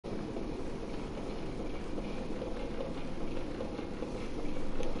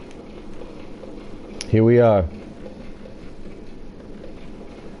Here we are.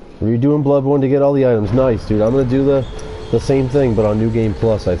 Redoing Bloodborne to get all the items. Nice, dude. I'm gonna do the same thing, but on New Game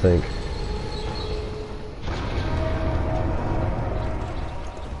Plus, I think.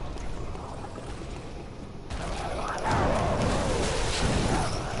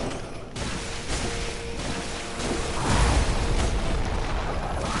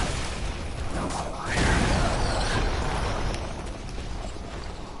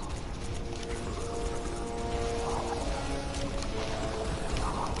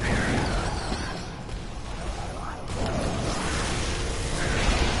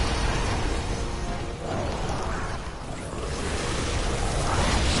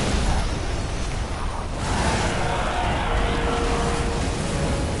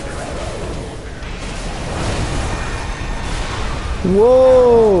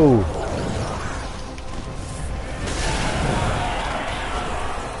 Whoa!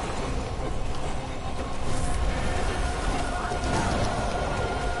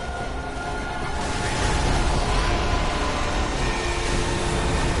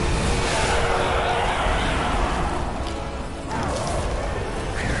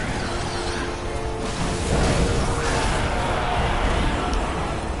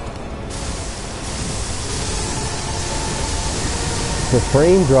 The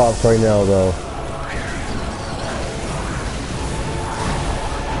frame drops right now, though.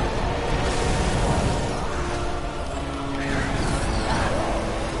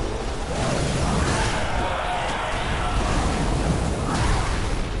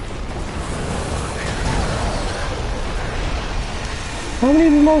 How many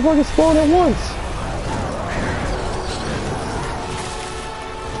of these motherfuckers spawn at once?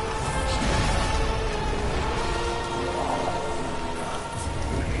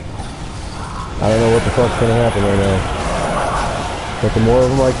 I don't know what the fuck's gonna happen right now. But the more of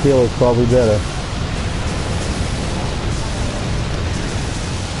them I kill, it's probably better.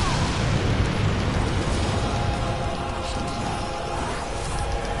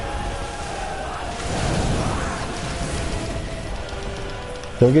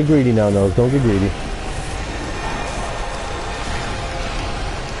 Don't get greedy now, Nose. Don't get greedy.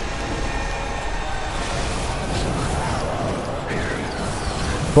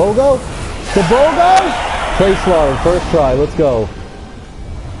 Bogo? The Bogo? Play Slaughter, first try, let's go.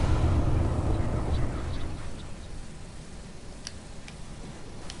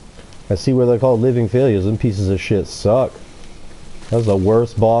 I see where they're called living failures. Them pieces of shit suck. That was the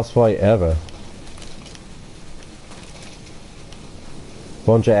worst boss fight ever.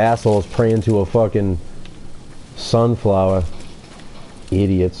 Bunch of assholes praying to a fucking sunflower.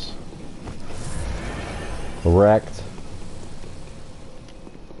 Idiots. Wrecked.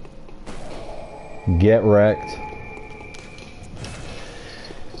 Get wrecked.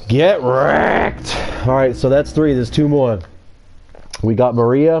 Get wrecked! Alright, so that's 3. There's 2 more. We got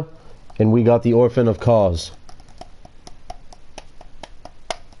Maria, and we got the Orphan of Cause.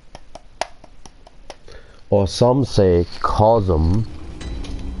 Or some say Cosm.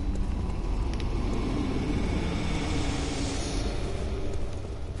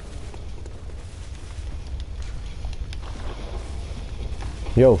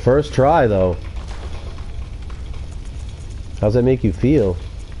 Yo, first try though. How's that make you feel?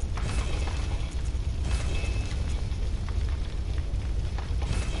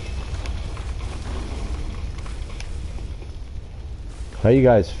 How you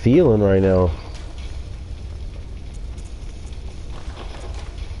guys feeling right now?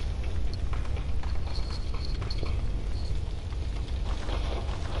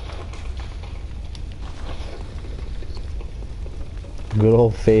 Good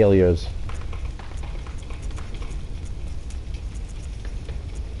old failures.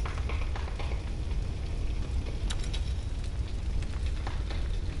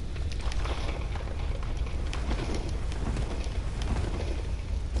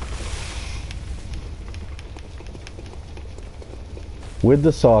 With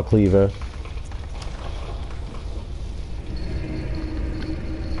the saw cleaver.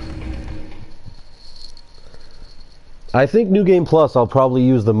 I think New Game Plus I'll probably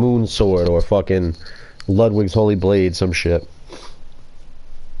use the Moon Sword or fucking Ludwig's Holy Blade, some shit.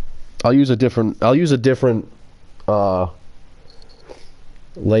 I'll use a different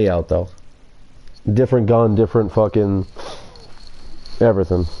layout though. Different gun, different fucking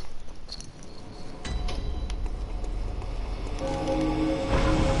everything.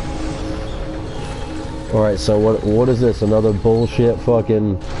 Alright, so what is this? Another bullshit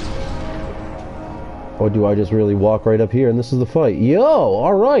fucking... Or do I just really walk right up here and this is the fight? Yo!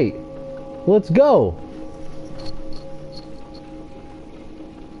 Alright! Let's go!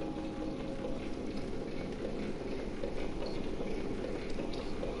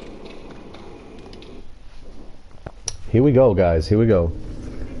 Here we go, guys. Here we go.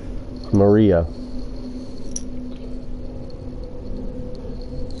 Maria.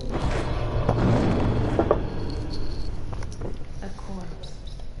 A corpse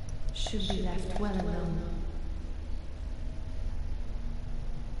should be left well alone.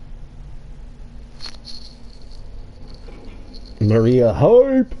 Maria,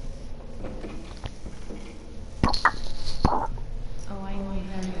 hype! Oh, I know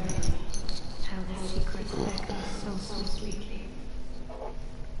very well how the secrets echo so sweetly.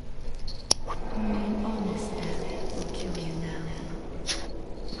 Only an honest death will kill you now.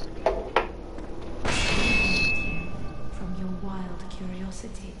 Eliminate you from your wild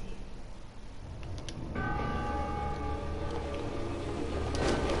curiosity.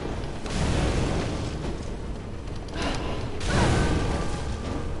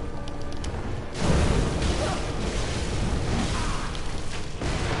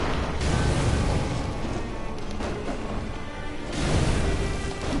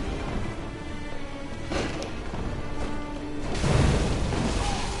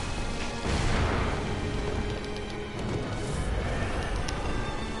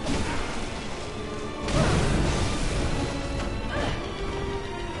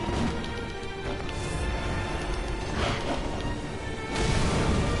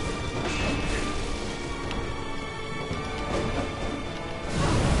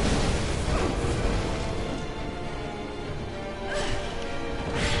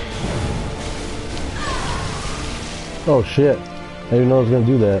 Oh shit. I didn't know I was gonna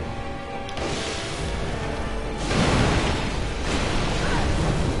do that.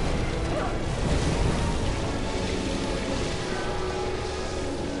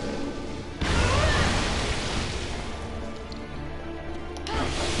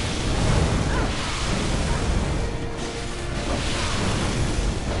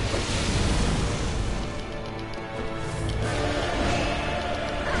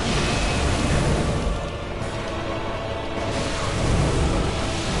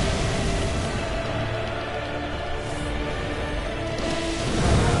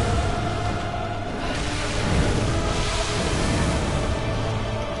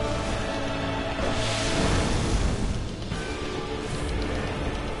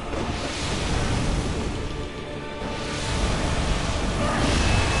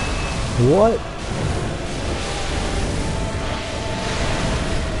 What?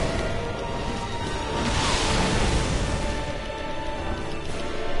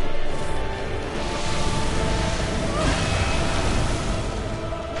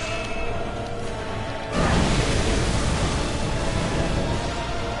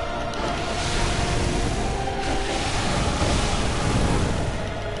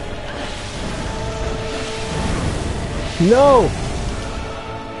 No!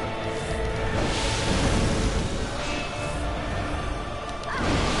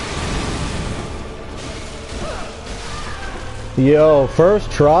 Yo, first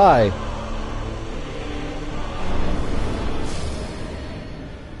try.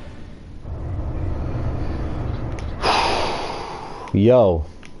 Yo.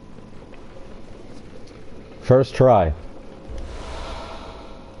 First try.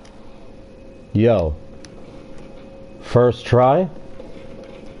 Yo. First try.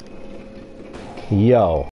 Yo.